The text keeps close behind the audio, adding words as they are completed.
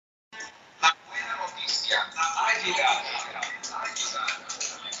I did that.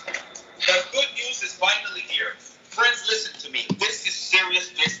 The good news is finally here. Friends, listen to me. This is serious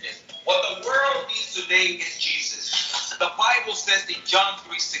business. What the world needs today is Jesus. The Bible says in John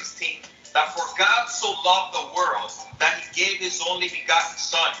 3:16 that for God so loved the world that he gave his only begotten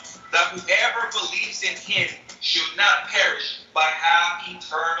Son, that whoever believes in him should not perish but have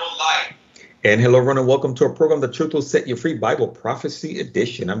eternal life. And hello, everyone, and welcome to our program, The Truth Will Set You Free Bible Prophecy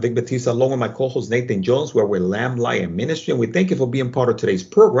Edition. I'm Vic Batista, along with my co-host Nathan Jones, where we're Lamb Lion Ministry, and we thank you for being part of today's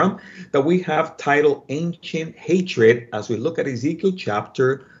program that we have titled Ancient Hatred as we look at Ezekiel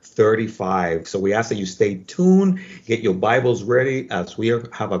chapter 35. So we ask that you stay tuned, get your Bibles ready as we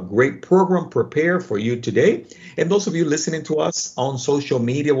have a great program prepared for you today. And those of you listening to us on social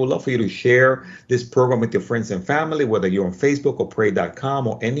media, we'd love for you to share this program with your friends and family, whether you're on Facebook or pray.com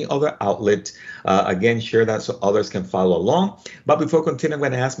or any other outlet. Again, share that so others can follow along. But before continuing, I'm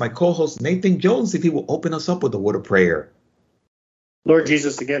going to ask my co-host Nathan Jones if he will open us up with a word of prayer. Lord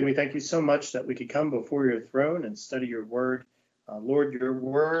Jesus, again, we thank you so much that we could come before your throne and study your word. Lord, your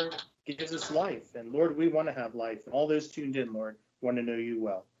word gives us life. And Lord, we want to have life. And all those tuned in, Lord, want to know you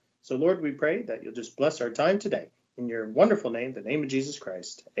well. So, Lord, we pray that you'll just bless our time today. In your wonderful name, the name of Jesus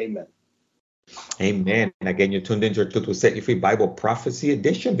Christ. Amen. Amen. And again, you're tuned into our Truth Will Set You Free Bible Prophecy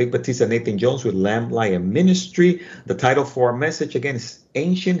Edition. Vic Batista, Nathan Jones with Lamb Lion Ministry. The title for our message, again, is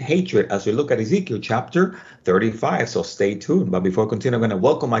Ancient Hatred as we look at Ezekiel chapter 35. So stay tuned. But before I continue, I'm going to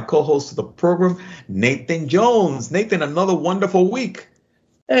welcome my co-host to the program, Nathan Jones. Nathan, another wonderful week.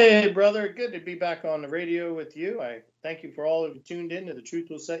 Hey, brother. Good to be back on the radio with you. I thank you for all of you tuned in to The Truth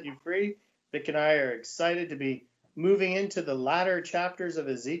Will Set You Free. Vic and I are excited to be moving into the latter chapters of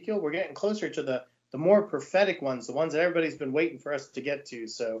Ezekiel. We're getting closer to the more prophetic ones, the ones that everybody's been waiting for us to get to.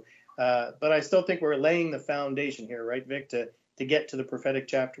 So, but I still think we're laying the foundation here, right, Vic, to get to the prophetic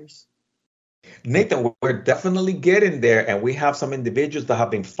chapters? Nathan, we're definitely getting there, and we have some individuals that have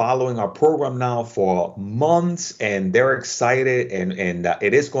been following our program now for months, and they're excited, and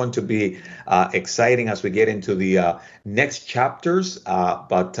it is going to be exciting as we get into the next chapters.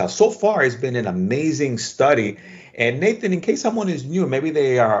 But so far, it's been an amazing study. And Nathan, in case someone is new, maybe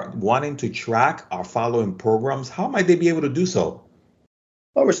they are wanting to track our following programs, how might they be able to do so?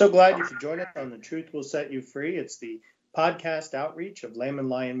 Well, we're so glad you could join us on The Truth Will Set You Free. It's the podcast outreach of Lamb and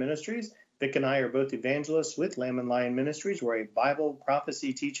Lion Ministries. Vic and I are both evangelists with Lamb and Lion Ministries. We're a Bible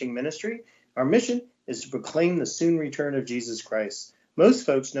prophecy teaching ministry. Our mission is to proclaim the soon return of Jesus Christ. Most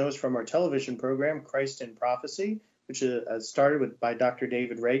folks know us from our television program, Christ in Prophecy, which started by Dr.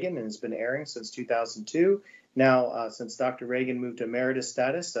 David Reagan and has been airing since 2002. Now, since Dr. Reagan moved to emeritus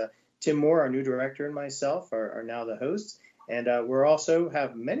status, Tim Moore, our new director, and myself are now the hosts. And we also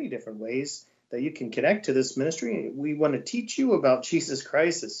have many different ways that you can connect to this ministry. We want to teach you about Jesus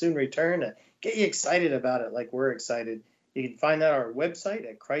Christ, his soon return, and get you excited about it like we're excited. You can find that on our website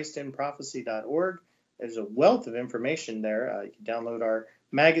at christinprophecy.org. There's a wealth of information there. You can download our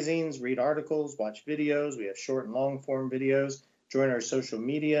magazines, read articles, watch videos. We have short and long form videos. Join our social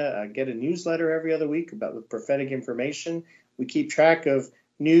media, get a newsletter every other week with prophetic information. We keep track of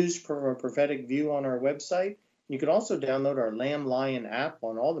news from a prophetic view on our website. You can also download our Lamb Lion app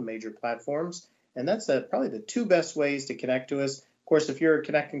on all the major platforms. And that's probably the two best ways to connect to us. Of course, if you're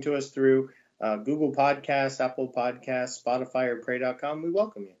connecting to us through Google Podcasts, Apple Podcasts, Spotify, or pray.com, we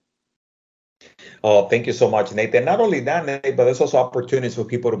welcome you. Oh, thank you so much, Nathan. Not only that, Nate, but there's also opportunities for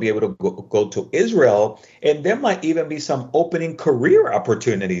people to be able to go to Israel. And there might even be some opening career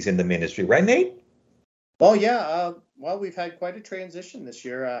opportunities in the ministry, right, Nate? Well, yeah. Well, we've had quite a transition this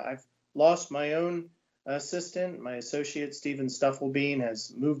year. I've lost my own assistant. My associate, Stephen Stufflebean,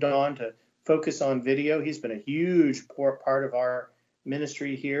 has moved on to focus on video. He's been a huge part of our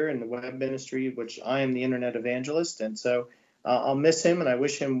ministry here in the web ministry, which I am the internet evangelist. And so I'll miss him and I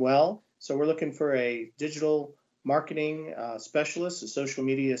wish him well. So we're looking for a digital marketing specialist, a social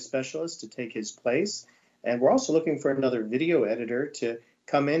media specialist to take his place. And we're also looking for another video editor to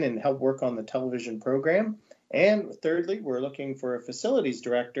come in and help work on the television program. And thirdly, we're looking for a facilities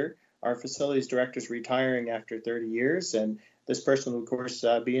director. Our facilities director is retiring after 30 years. And this person will, of course,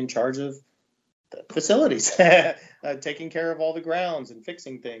 be in charge of the facilities, taking care of all the grounds and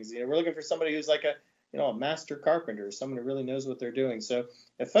fixing things. We're looking for somebody who's like a master carpenter, someone who really knows what they're doing. So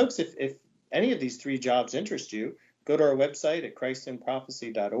if any of these three jobs interest you, go to our website at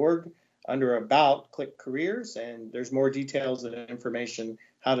christinprophecy.org. Under About, click Careers, and there's more details and information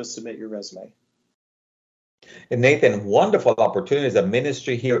how to submit your resume. And Nathan, wonderful opportunities. The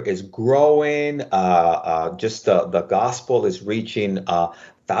ministry here is growing. Just the gospel is reaching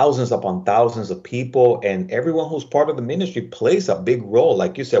thousands upon thousands of people, and everyone who's part of the ministry plays a big role,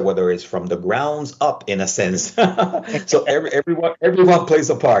 like you said, whether it's from the grounds up, in a sense. So everyone plays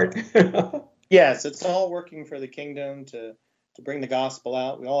a part. Yes, it's all working for the kingdom to bring the gospel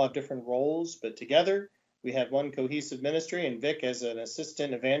out. We all have different roles, but together we have one cohesive ministry, and Vic as an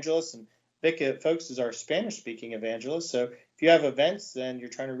assistant evangelist, and Vic, folks, is our Spanish-speaking evangelist. So if you have events and you're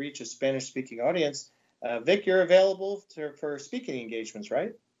trying to reach a Spanish-speaking audience, Vic, you're available for speaking engagements,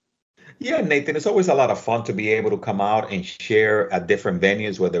 right? Yeah, Nathan, it's always a lot of fun to be able to come out and share at different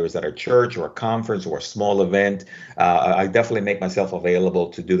venues, whether it's at a church or a conference or a small event. I definitely make myself available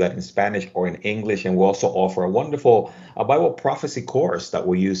to do that in Spanish or in English. And we also offer a wonderful Bible prophecy course that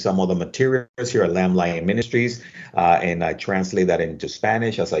we use some of the materials here at Lamb Lion Ministries, and I translate that into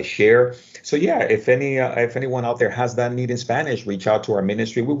Spanish as I share. So yeah, if anyone out there has that need in Spanish, reach out to our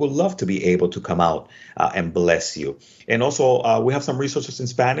ministry. We would love to be able to come out and bless you. And also, we have some resources in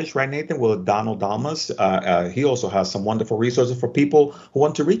Spanish, right, Nathan, with Donald Damas. He also has some wonderful resources for people who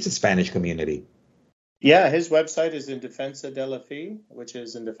want to reach the Spanish community. Yeah, his website is in Defensa de la Fe, which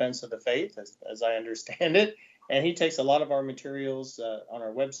is in defense of the faith, as I understand it. And he takes a lot of our materials on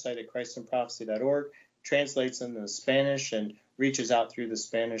our website at christandprophecy.org, translates them into Spanish, and reaches out through the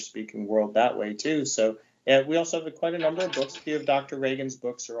Spanish-speaking world that way, too. So we also have quite a number of books. A few of Dr. Reagan's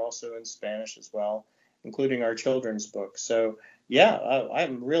books are also in Spanish as well, including our children's book. So, yeah,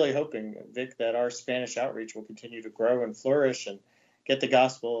 I'm really hoping, Vic, that our Spanish outreach will continue to grow and flourish and get the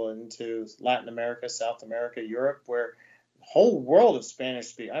gospel into Latin America, South America, Europe, where the whole world of Spanish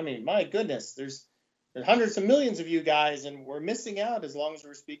speak. I mean, my goodness, there's hundreds of millions of you guys, and we're missing out as long as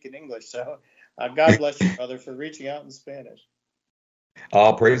we're speaking English. So God bless you, brother, for reaching out in Spanish.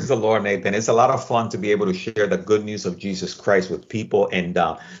 Oh, praise the Lord, Nathan. It's a lot of fun to be able to share the good news of Jesus Christ with people. And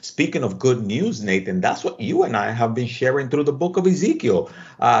speaking of good news, Nathan, that's what you and I have been sharing through the book of Ezekiel.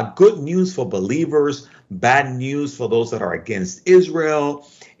 Good news for believers, bad news for those that are against Israel.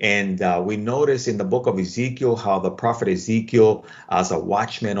 And we notice in the book of Ezekiel how the prophet Ezekiel, as a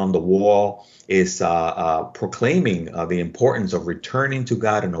watchman on the wall, is proclaiming the importance of returning to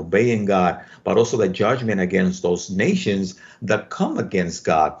God and obeying God, but also the judgment against those nations that come against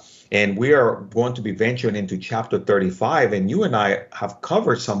God. And we are going to be venturing into chapter 35, and you and I have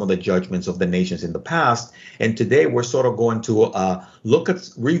covered some of the judgments of the nations in the past. And today we're sort of going to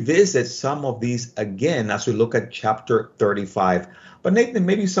revisit some of these again as we look at chapter 35. But Nathan,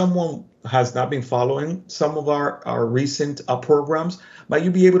 maybe someone has not been following some of our recent programs. Might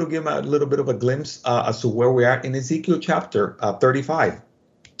you be able to give a little bit of a glimpse as to where we are in Ezekiel chapter 35?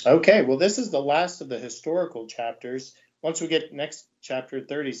 Okay, well, this is the last of the historical chapters. Once we get next chapter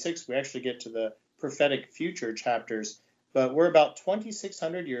 36, we actually get to the prophetic future chapters. But we're about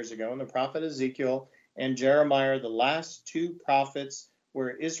 2,600 years ago, and the prophet Ezekiel and Jeremiah are the last two prophets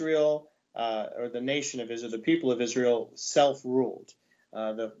where Israel, or the nation of Israel, the people of Israel, self-ruled.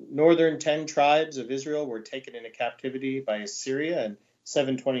 The northern 10 tribes of Israel were taken into captivity by Assyria in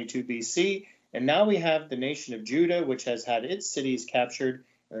 722 BC. And now we have the nation of Judah, which has had its cities captured.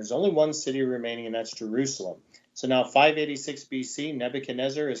 And there's only one city remaining, and that's Jerusalem. So now 586 BC,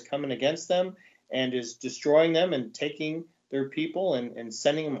 Nebuchadnezzar is coming against them and is destroying them and taking their people and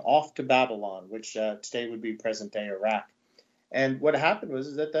sending them off to Babylon, which today would be present-day Iraq. And what happened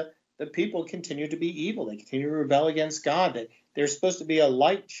was that the people continued to be evil. They continued to rebel against God. They're supposed to be a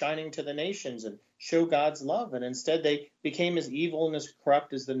light shining to the nations and show God's love. And instead, they became as evil and as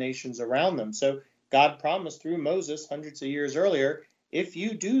corrupt as the nations around them. So God promised through Moses hundreds of years earlier, if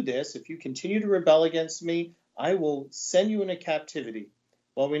you do this, if you continue to rebel against me, I will send you into captivity.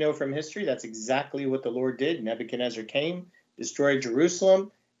 Well, we know from history that's exactly what the Lord did. Nebuchadnezzar came, destroyed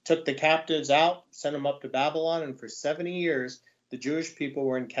Jerusalem, took the captives out, sent them up to Babylon, and for 70 years, the Jewish people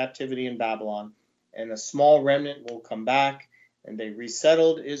were in captivity in Babylon. And a small remnant will come back, and they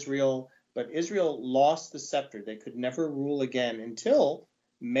resettled Israel, but Israel lost the scepter. They could never rule again until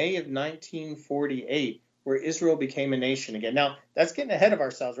May of 1948, where Israel became a nation again. Now, that's getting ahead of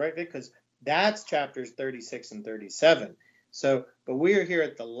ourselves, right, Vic? Because that's chapters 36 and 37. So, but we are here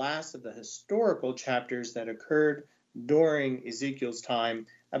at the last of the historical chapters that occurred during Ezekiel's time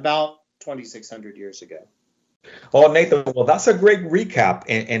about 2,600 years ago. Oh, Nathan, well, that's a great recap.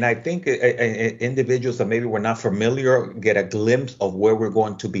 And I think individuals that maybe were not familiar get a glimpse of where we're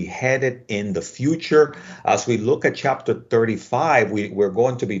going to be headed in the future. As we look at chapter 35, we're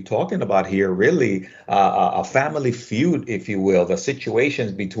going to be talking about here really a family feud, if you will, the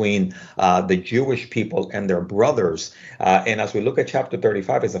situations between the Jewish people and their brothers. And as we look at chapter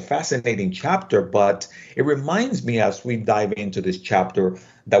 35, it's a fascinating chapter, but it reminds me as we dive into this chapter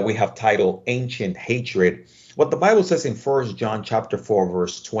that we have titled Ancient Hatred. What the Bible says in 1 John chapter 4,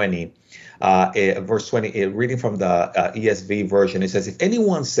 verse 20, reading from the ESV version, it says, if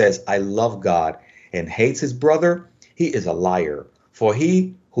anyone says, I love God and hates his brother, he is a liar. For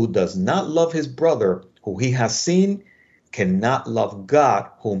he who does not love his brother, who he has seen, cannot love God,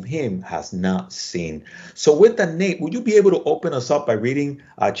 whom him has not seen. So with that, Nate, would you be able to open us up by reading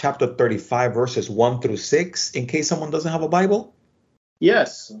chapter 35, verses 1 through 6, in case someone doesn't have a Bible?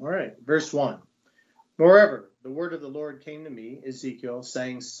 Yes. All right. Verse 1. Moreover, the word of the Lord came to me, Ezekiel,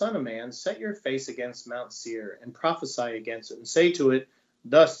 saying, Son of man, set your face against Mount Seir, and prophesy against it, and say to it,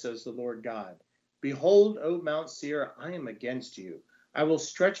 Thus says the Lord God, Behold, O Mount Seir, I am against you. I will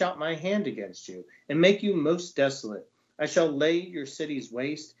stretch out my hand against you, and make you most desolate. I shall lay your cities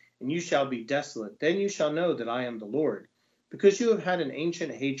waste, and you shall be desolate. Then you shall know that I am the Lord. Because you have had an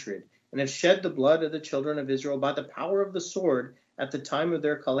ancient hatred, and have shed the blood of the children of Israel by the power of the sword at the time of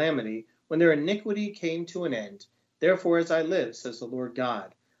their calamity, when their iniquity came to an end. Therefore, as I live, says the Lord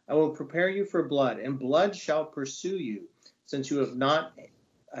God, I will prepare you for blood, and blood shall pursue you. Since you have not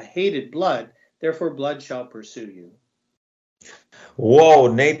hated blood, therefore blood shall pursue you.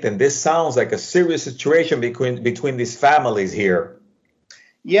 Whoa, Nathan, this sounds like a serious situation between these families here.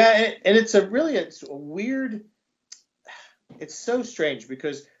 Yeah, and it's a weird, it's so strange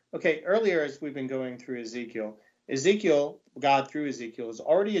because, okay, earlier as we've been going through Ezekiel, God through Ezekiel, has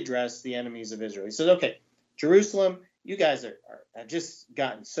already addressed the enemies of Israel. He says, okay, Jerusalem, you guys are just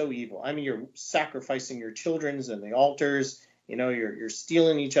gotten so evil. I mean, you're sacrificing your children's and the altars. You know, you're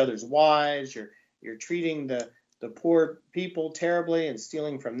stealing each other's wives. You're treating the poor people terribly and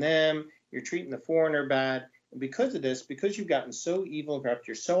stealing from them. You're treating the foreigner bad. And because of this, because you've gotten so evil and corrupt,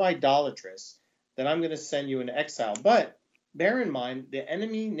 you're so idolatrous that I'm going to send you into exile. But bear in mind, the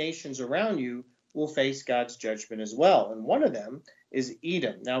enemy nations around you will face God's judgment as well. And one of them is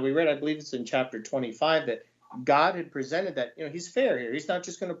Edom. Now, we read, I believe it's in chapter 25, that God had presented that, he's fair here. He's not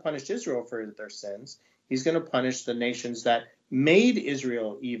just going to punish Israel for their sins. He's going to punish the nations that made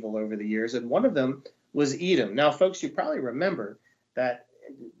Israel evil over the years. And one of them was Edom. Now, folks, you probably remember that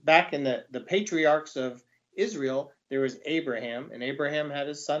back in the patriarchs of Israel, there was Abraham, and Abraham had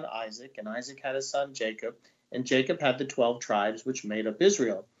his son Isaac, and Isaac had his son Jacob, and Jacob had the 12 tribes which made up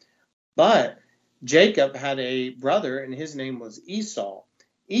Israel. But Jacob had a brother, and his name was Esau.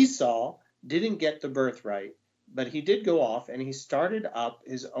 Esau didn't get the birthright, but he did go off, and he started up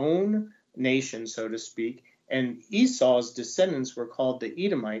his own nation, so to speak, and Esau's descendants were called the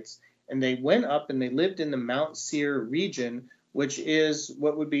Edomites, and they went up and they lived in the Mount Seir region, which is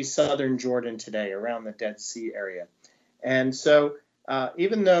what would be southern Jordan today, around the Dead Sea area. And so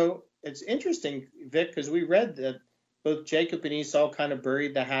even though it's interesting, Vic, because we read that both Jacob and Esau kind of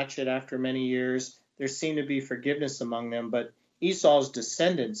buried the hatchet after many years. There seemed to be forgiveness among them, but Esau's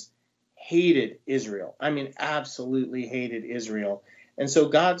descendants hated Israel. I mean, absolutely hated Israel. And so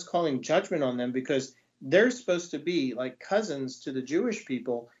God's calling judgment on them because they're supposed to be like cousins to the Jewish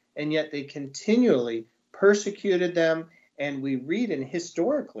people, and yet they continually persecuted them. And we read in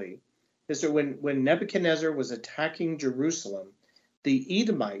historically, when Nebuchadnezzar was attacking Jerusalem, the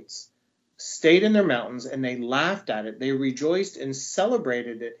Edomites stayed in their mountains and they laughed at it. They rejoiced and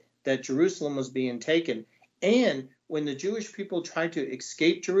celebrated it that Jerusalem was being taken. And when the Jewish people tried to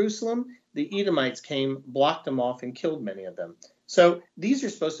escape Jerusalem, the Edomites came, blocked them off, and killed many of them. So these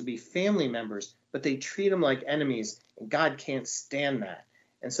are supposed to be family members, but they treat them like enemies, and God can't stand that.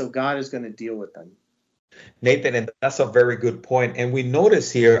 And so God is going to deal with them. Nathan, and that's a very good point. And we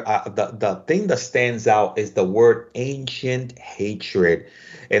notice here the thing that stands out is the word ancient hatred.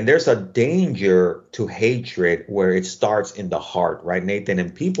 And there's a danger to hatred where it starts in the heart, right, Nathan?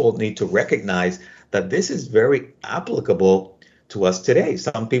 And people need to recognize that this is very applicable to us today.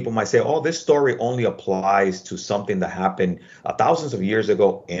 Some people might say, oh, this story only applies to something that happened thousands of years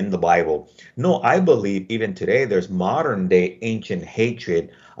ago in the Bible. No, I believe even today there's modern day ancient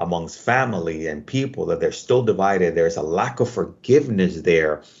hatred amongst family and people, that they're still divided. There's a lack of forgiveness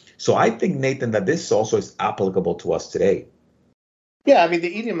there. So I think, Nathan, that this also is applicable to us today. Yeah, I mean,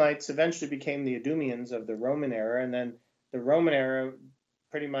 the Edomites eventually became the Idumeans of the Roman era, and then the Roman era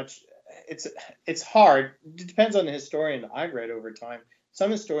pretty much, it's hard. It depends on the historian I've read over time. Some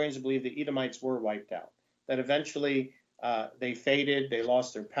historians believe the Edomites were wiped out. that eventually they faded. They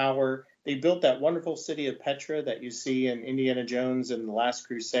lost their power. They built that wonderful city of Petra that you see in Indiana Jones and The Last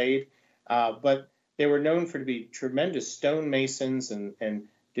Crusade. But they were known for to be tremendous stonemasons and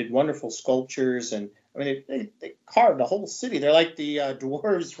did wonderful sculptures. And I mean, they carved a whole city. They're like the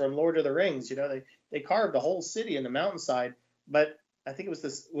dwarves from Lord of the Rings. You know, they carved a whole city in the mountainside. But I think it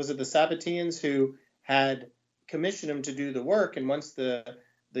was it the Sabbateans who had commissioned them to do the work. And once the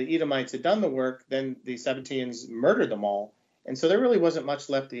Edomites had done the work, then the Sabbateans murdered them all. And so there really wasn't much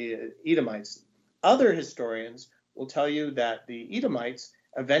left the Edomites. Other historians will tell you that the Edomites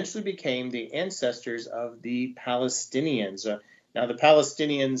eventually became the ancestors of the Palestinians. Now, the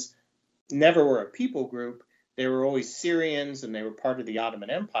Palestinians never were a people group. They were always Syrians, and they were part of the Ottoman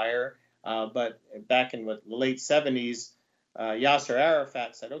Empire. But back in the late 70s, Yasser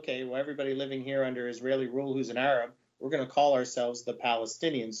Arafat said, okay, well, everybody living here under Israeli rule who's an Arab, we're going to call ourselves the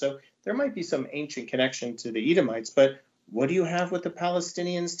Palestinians. So there might be some ancient connection to the Edomites, but what do you have with the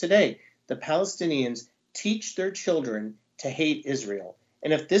Palestinians today? The Palestinians teach their children to hate Israel.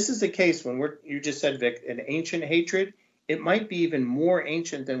 And if this is the case, when you just said, Vic, an ancient hatred, it might be even more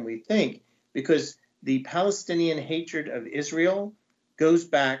ancient than we think, because the Palestinian hatred of Israel goes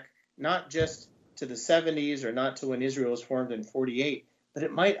back not just to the 70s or not to when Israel was formed in 48, but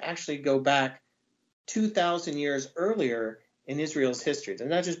it might actually go back 2,000 years earlier in Israel's history. Doesn't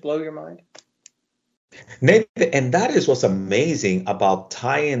that just blow your mind? Nathan, and that is what's amazing about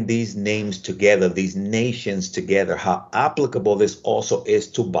tying these names together, these nations together, how applicable this also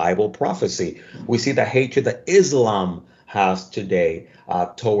is to Bible prophecy. We see the hatred that Islam has today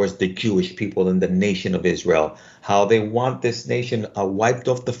towards the Jewish people and the nation of Israel, how they want this nation wiped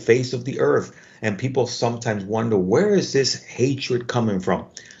off the face of the earth. And people sometimes wonder, where is this hatred coming from?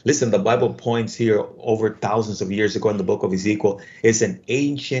 Listen, the Bible points here over thousands of years ago in the book of Ezekiel, it's an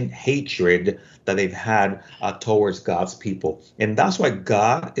ancient hatred that they've had towards God's people. And that's why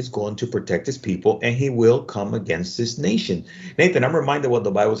God is going to protect his people, and he will come against this nation. Nathan, I'm reminded what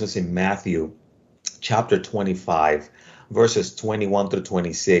the Bible says in Matthew chapter 25, verses 21 through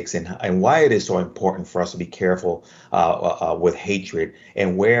 26, and why it is so important for us to be careful with hatred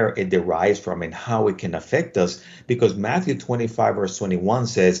and where it derives from and how it can affect us. Because Matthew 25, verse 21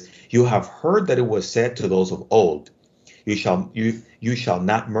 says, you have heard that it was said to those of old, you shall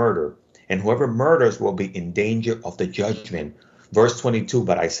not murder, and whoever murders will be in danger of the judgment. Verse 22,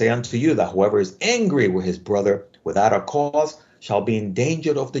 but I say unto you that whoever is angry with his brother without a cause shall be in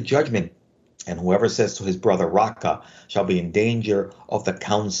danger of the judgment. And whoever says to his brother, Raka, shall be in danger of the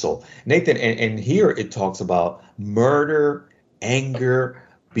council. Nathan, and here it talks about murder, anger,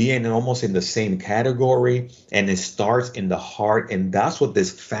 being almost in the same category, and it starts in the heart. And that's what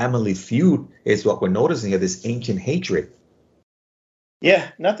this family feud is, what we're noticing here, this ancient hatred.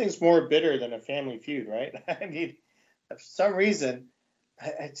 Yeah, nothing's more bitter than a family feud, right? I mean, for some reason,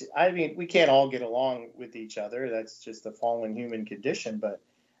 I mean, we can't all get along with each other. That's just the fallen human condition. But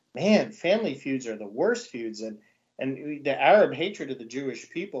man, family feuds are the worst feuds, and the Arab hatred of the Jewish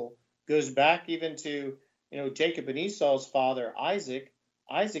people goes back even to, Jacob and Esau's father Isaac.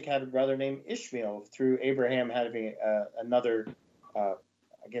 Isaac had a brother named Ishmael through Abraham having another. I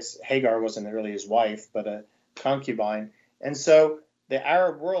guess Hagar wasn't really his wife, but a concubine. And so the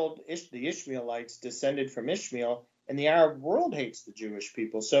Arab world, the Ishmaelites descended from Ishmael, and the Arab world hates the Jewish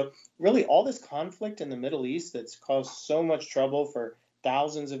people. So really, all this conflict in the Middle East that's caused so much trouble for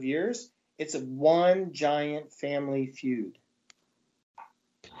thousands of years, it's one giant family feud.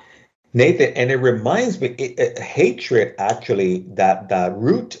 Nathan, and it reminds me, hatred actually, that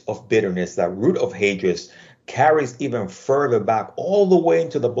root of bitterness, that root of hatred carries even further back all the way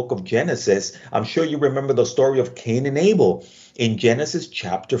into the book of Genesis. I'm sure you remember the story of Cain and Abel in Genesis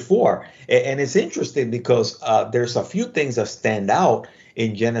chapter 4. And it's interesting because there's a few things that stand out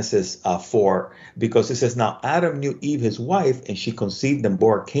in Genesis 4, because it says, now Adam knew Eve, his wife, and she conceived and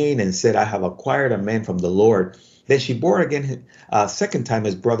bore Cain and said, I have acquired a man from the Lord. Then she bore again a second time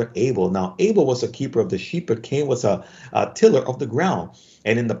his brother Abel. Now Abel was a keeper of the sheep, but Cain was a tiller of the ground.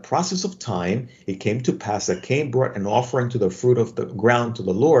 And in the process of time, it came to pass that Cain brought an offering to the fruit of the ground to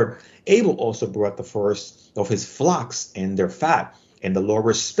the Lord. Abel also brought the first of his flocks and their fat. And the Lord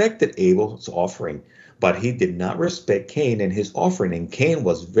respected Abel's offering, but he did not respect Cain and his offering. And Cain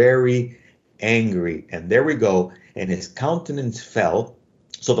was very angry. And there we go. And his countenance fell.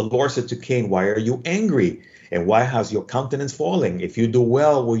 So the Lord said to Cain, why are you angry? And why has your countenance fallen? If you do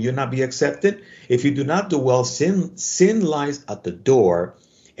well, will you not be accepted? If you do not do well, sin lies at the door,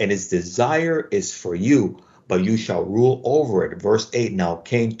 and its desire is for you, but you shall rule over it. Verse 8, now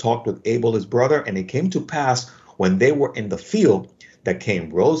Cain talked with Abel his brother, and it came to pass when they were in the field that Cain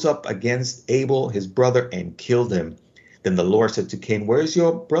rose up against Abel, his brother, and killed him. Then the Lord said to Cain, where is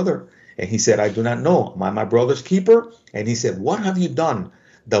your brother? And he said, I do not know. Am I my brother's keeper? And he said, what have you done?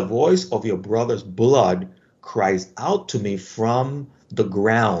 The voice of your brother's blood cries out to me from the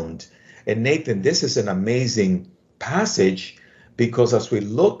ground. And Nathan, this is an amazing passage, because as we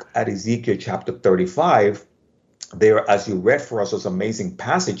look at Ezekiel chapter 35, there, as you read for us, those amazing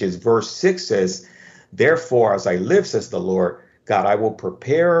passages, verse 6 says, therefore, as I live, says the Lord God, I will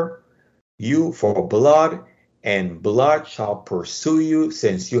prepare you for blood, and blood shall pursue you,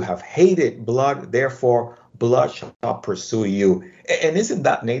 since you have hated blood, therefore blood shall pursue you. And isn't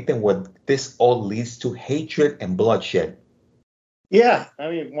that, Nathan, what this all leads to? Hatred and bloodshed. Yeah,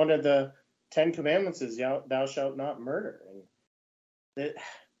 I mean, one of the 10 commandments is thou shalt not murder. And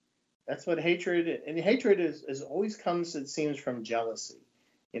that's what hatred is. And hatred is always comes, it seems, from jealousy.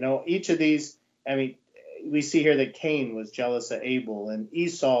 Each of these, I mean, we see here that Cain was jealous of Abel, and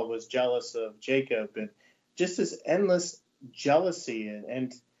Esau was jealous of Jacob, and just this endless jealousy,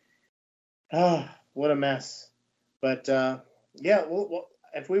 and what a mess. But yeah, well,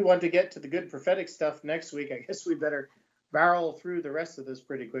 if we want to get to the good prophetic stuff next week, I guess we better barrel through the rest of this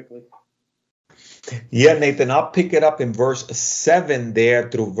pretty quickly. Yeah, Nathan, I'll pick it up in verse 7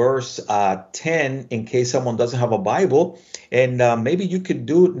 there through verse 10 in case someone doesn't have a Bible. And maybe you could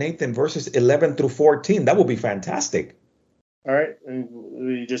do, Nathan, verses 11 through 14. That would be fantastic. All right. And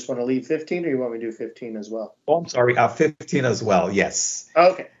you just want to leave 15, or you want me to do 15 as well? Oh, I'm sorry, 15 as well, yes.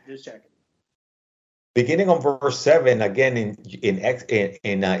 Okay, just checking. Beginning on verse 7, again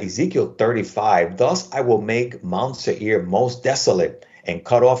in Ezekiel 35, thus I will make Mount Seir most desolate, and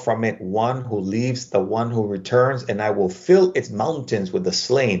cut off from it one who leaves, the one who returns, and I will fill its mountains with the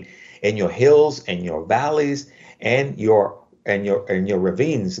slain, and your hills and your valleys and your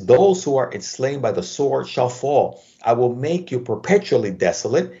ravines. Those who are slain by the sword shall fall. I will make you perpetually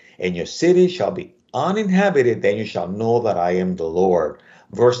desolate, and your city shall be uninhabited. Then you shall know that I am the Lord.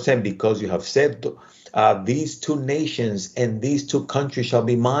 Verse 10, because you have said, these two nations and these two countries shall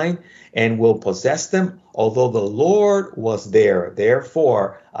be mine, and will possess them, although the Lord was there.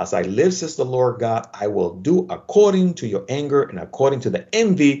 Therefore, as I live, says the Lord God, I will do according to your anger and according to the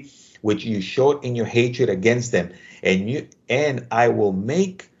envy which you showed in your hatred against them. And I will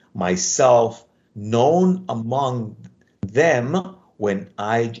make myself known among them when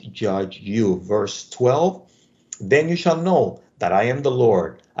I judge you. Verse 12, then you shall know that I am the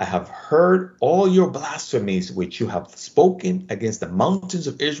Lord. I have heard all your blasphemies which you have spoken against the mountains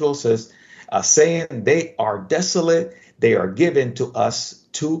of Israel, saying they are desolate, they are given to us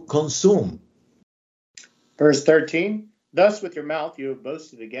to consume. Verse 13, thus with your mouth you have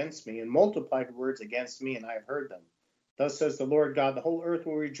boasted against me, and multiplied words against me, and I have heard them. Thus says the Lord God, the whole earth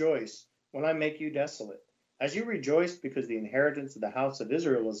will rejoice when I make you desolate. As you rejoiced because the inheritance of the house of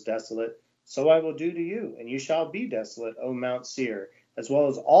Israel is desolate, so I will do to you, and you shall be desolate, O Mount Seir, as well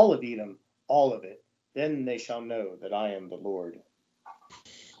as all of Edom, all of it. Then they shall know that I am the Lord.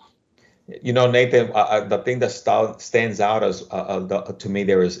 Nathan, the thing that stands out as to me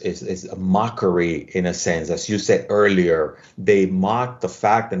there is a mockery, in a sense. As you said earlier, they mocked the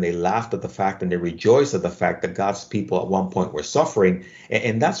fact, and they laughed at the fact, and they rejoiced at the fact that God's people at one point were suffering.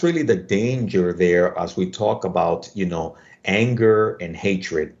 And that's really the danger there as we talk about, anger and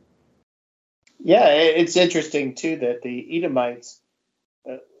hatred. Yeah, it's interesting, too, that the Edomites,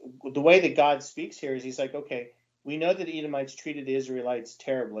 the way that God speaks here is he's like, okay, we know that the Edomites treated the Israelites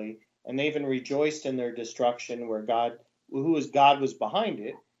terribly, and they even rejoiced in their destruction, where God was behind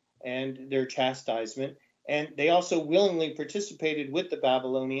it, and their chastisement. And they also willingly participated with the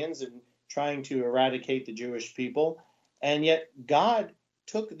Babylonians in trying to eradicate the Jewish people. And yet God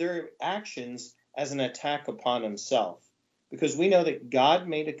took their actions as an attack upon himself, because we know that God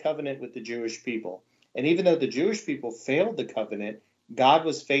made a covenant with the Jewish people. And even though the Jewish people failed the covenant, God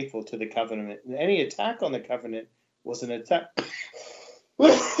was faithful to the covenant. And any attack on the covenant was an attack.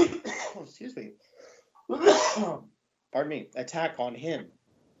 Excuse me. Pardon me. Attack on him.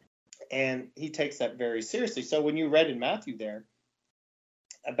 And he takes that very seriously. So when you read in Matthew there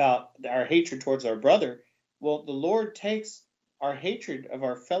about our hatred towards our brother, well, the Lord takes our hatred of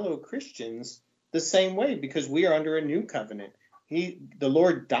our fellow Christians the same way, because we are under a new covenant. The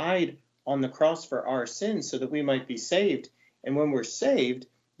Lord died on the cross for our sins so that we might be saved. And when we're saved,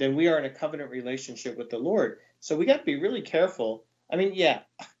 then we are in a covenant relationship with the Lord. So we got to be really careful. I mean, yeah,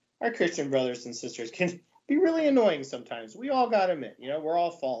 our Christian brothers and sisters can be really annoying sometimes. We all got to admit, we're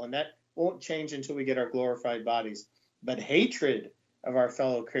all fallen. That won't change until we get our glorified bodies. But hatred of our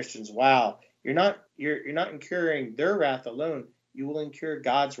fellow Christians, wow, you're not incurring their wrath alone. You will incur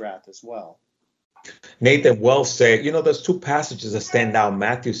God's wrath as well. Nathan, well said. You know, there's two passages that stand out,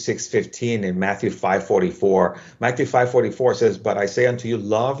 Matthew 6:15 and Matthew 5:44. Matthew 5:44 says, "But I say unto you,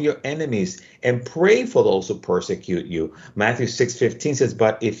 love your enemies and pray for those who persecute you." Matthew 6:15 says,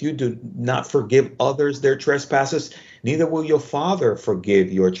 "But if you do not forgive others their trespasses, neither will your Father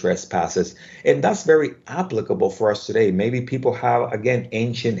forgive your trespasses." And that's very applicable for us today. Maybe people have, again,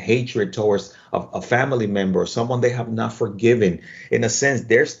 ancient hatred towards a family member or someone they have not forgiven. In a sense,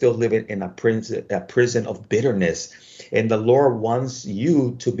 they're still living in a prison of bitterness. And the Lord wants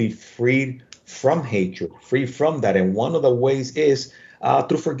you to be freed from hatred, free from that. And one of the ways is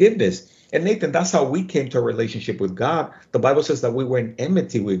through forgiveness. And Nathan, that's how we came to a relationship with God. The Bible says that we were in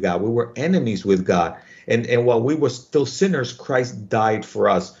enmity with God. We were enemies with God. And while we were still sinners, Christ died for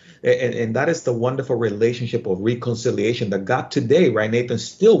us. And that is the wonderful relationship of reconciliation that God today, right, Nathan,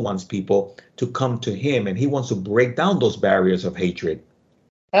 still wants people to come to him. And he wants to break down those barriers of hatred.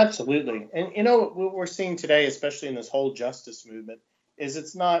 Absolutely. And you know, what we're seeing today, especially in this whole justice movement, is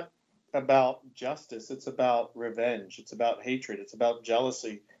it's not about justice. It's about revenge. It's about hatred. It's about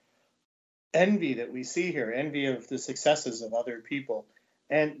jealousy, envy that we see here, envy of the successes of other people.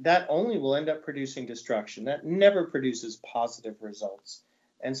 And that only will end up producing destruction. That never produces positive results.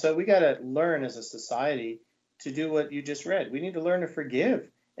 And so we got to learn as a society to do what you just read. We need to learn to forgive.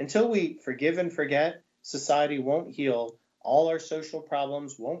 Until we forgive and forget, society won't heal. All our social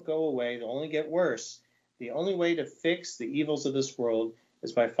problems won't go away. They'll only get worse. The only way to fix the evils of this world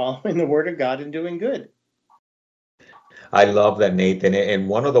is by following the word of God and doing good. I love that, Nathan. And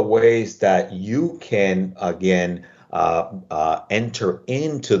one of the ways that you can, again, enter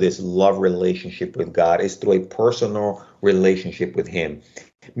into this love relationship with God is through a personal relationship with him.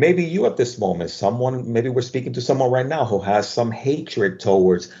 Maybe you at this moment, maybe we're speaking to someone right now who has some hatred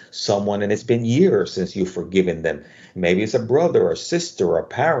towards someone, and it's been years since you've forgiven them. Maybe it's a brother or sister or a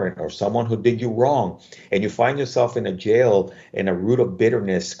parent or someone who did you wrong, and you find yourself in a jail and a root of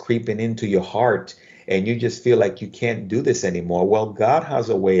bitterness creeping into your heart, and you just feel like you can't do this anymore. Well, God has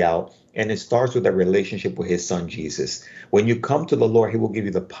a way out, and it starts with a relationship with his son, Jesus. When you come to the Lord, he will give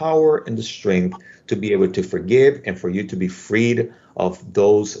you the power and the strength to be able to forgive and for you to be freed of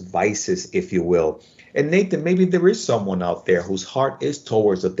those vices, if you will. And Nathan, maybe there is someone out there whose heart is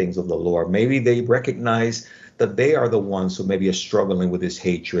towards the things of the Lord. Maybe they recognize that they are the ones who maybe are struggling with this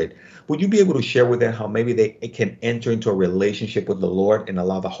hatred. Would you be able to share with them how maybe they can enter into a relationship with the Lord and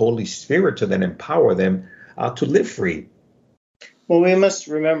allow the Holy Spirit to then empower them to live free? Well, we must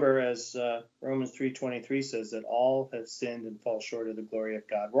remember, as Romans 3:23 says, that all have sinned and fall short of the glory of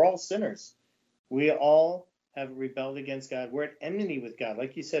God. We're all sinners. We all have rebelled against God. We're at enmity with God.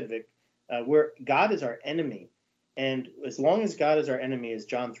 Like you said, Vic, God is our enemy. And as long as God is our enemy, as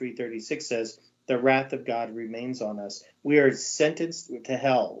John 3:36 says, the wrath of God remains on us. We are sentenced to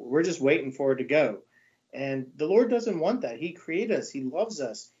hell. We're just waiting for it to go. And the Lord doesn't want that. He created us. He loves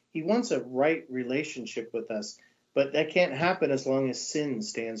us. He wants a right relationship with us. But that can't happen as long as sin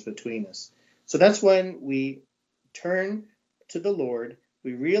stands between us. So that's when we turn to the Lord,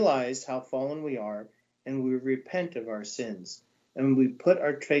 we realize how fallen we are, and we repent of our sins. And we put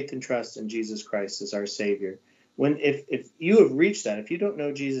our faith and trust in Jesus Christ as our Savior. If you have reached that, if you don't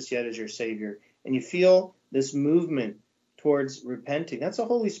know Jesus yet as your Savior, and you feel this movement towards repenting, that's the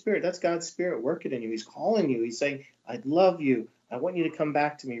Holy Spirit. That's God's Spirit working in you. He's calling you. He's saying, I love you. I want you to come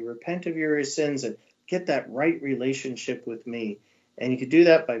back to me. Repent of your sins and get that right relationship with me. And you can do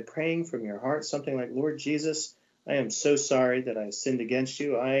that by praying from your heart, something like, Lord Jesus, I am so sorry that I sinned against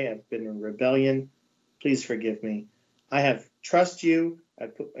you. I have been in rebellion. Please forgive me. I have trust you. I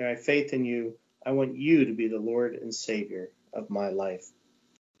put my faith in you. I want you to be the Lord and Savior of my life.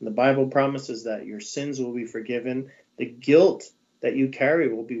 And the Bible promises that your sins will be forgiven. The guilt that you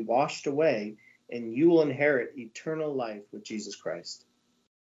carry will be washed away, and you will inherit eternal life with Jesus Christ.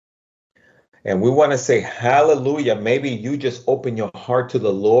 And we want to say hallelujah. Maybe you just open your heart to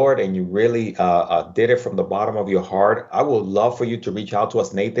the Lord and you really did it from the bottom of your heart. I would love for you to reach out to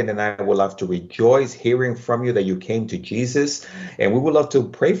us. Nathan and I would love to rejoice hearing from you that you came to Jesus. And we would love to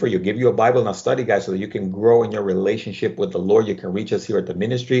pray for you, give you a Bible and a study guide so that you can grow in your relationship with the Lord. You can reach us here at the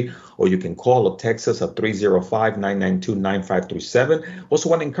ministry, or you can call or text us at 305-992-9537. Also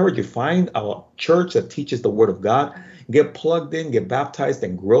want to encourage you, find a church that teaches the Word of God. Get plugged in, get baptized,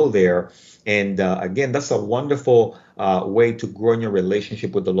 and grow there. And again, that's a wonderful way to grow in your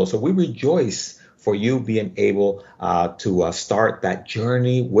relationship with the Lord. So we rejoice for you being able to start that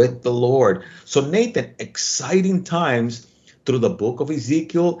journey with the Lord. So Nathan, exciting times through the book of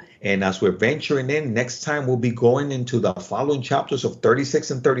Ezekiel. And as we're venturing in, next time we'll be going into the following chapters of 36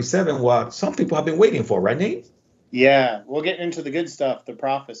 and 37, what some people have been waiting for, right, Nate? Yeah, we'll get into the good stuff, the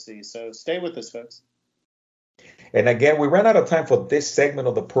prophecy. So stay with us, folks. And again, we ran out of time for this segment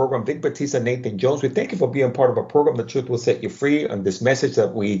of the program. Vic Batista, Nathan Jones, we thank you for being part of our program. The Truth Will Set You Free, on this message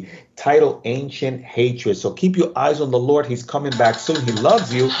that we title Ancient Hatred. So keep your eyes on the Lord. He's coming back soon. He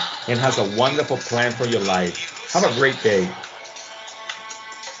loves you and has a wonderful plan for your life. Have a great day.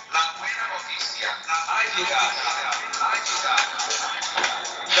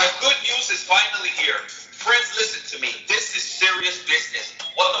 The good news is finally here. Friends, listen to me. This is serious business.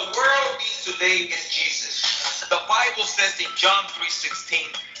 What the world needs today is Jesus. The Bible says in John 3:16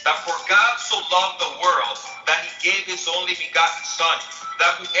 that for God so loved the world that he gave his only begotten Son,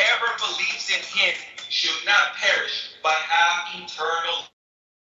 that whoever believes in him should not perish but have eternal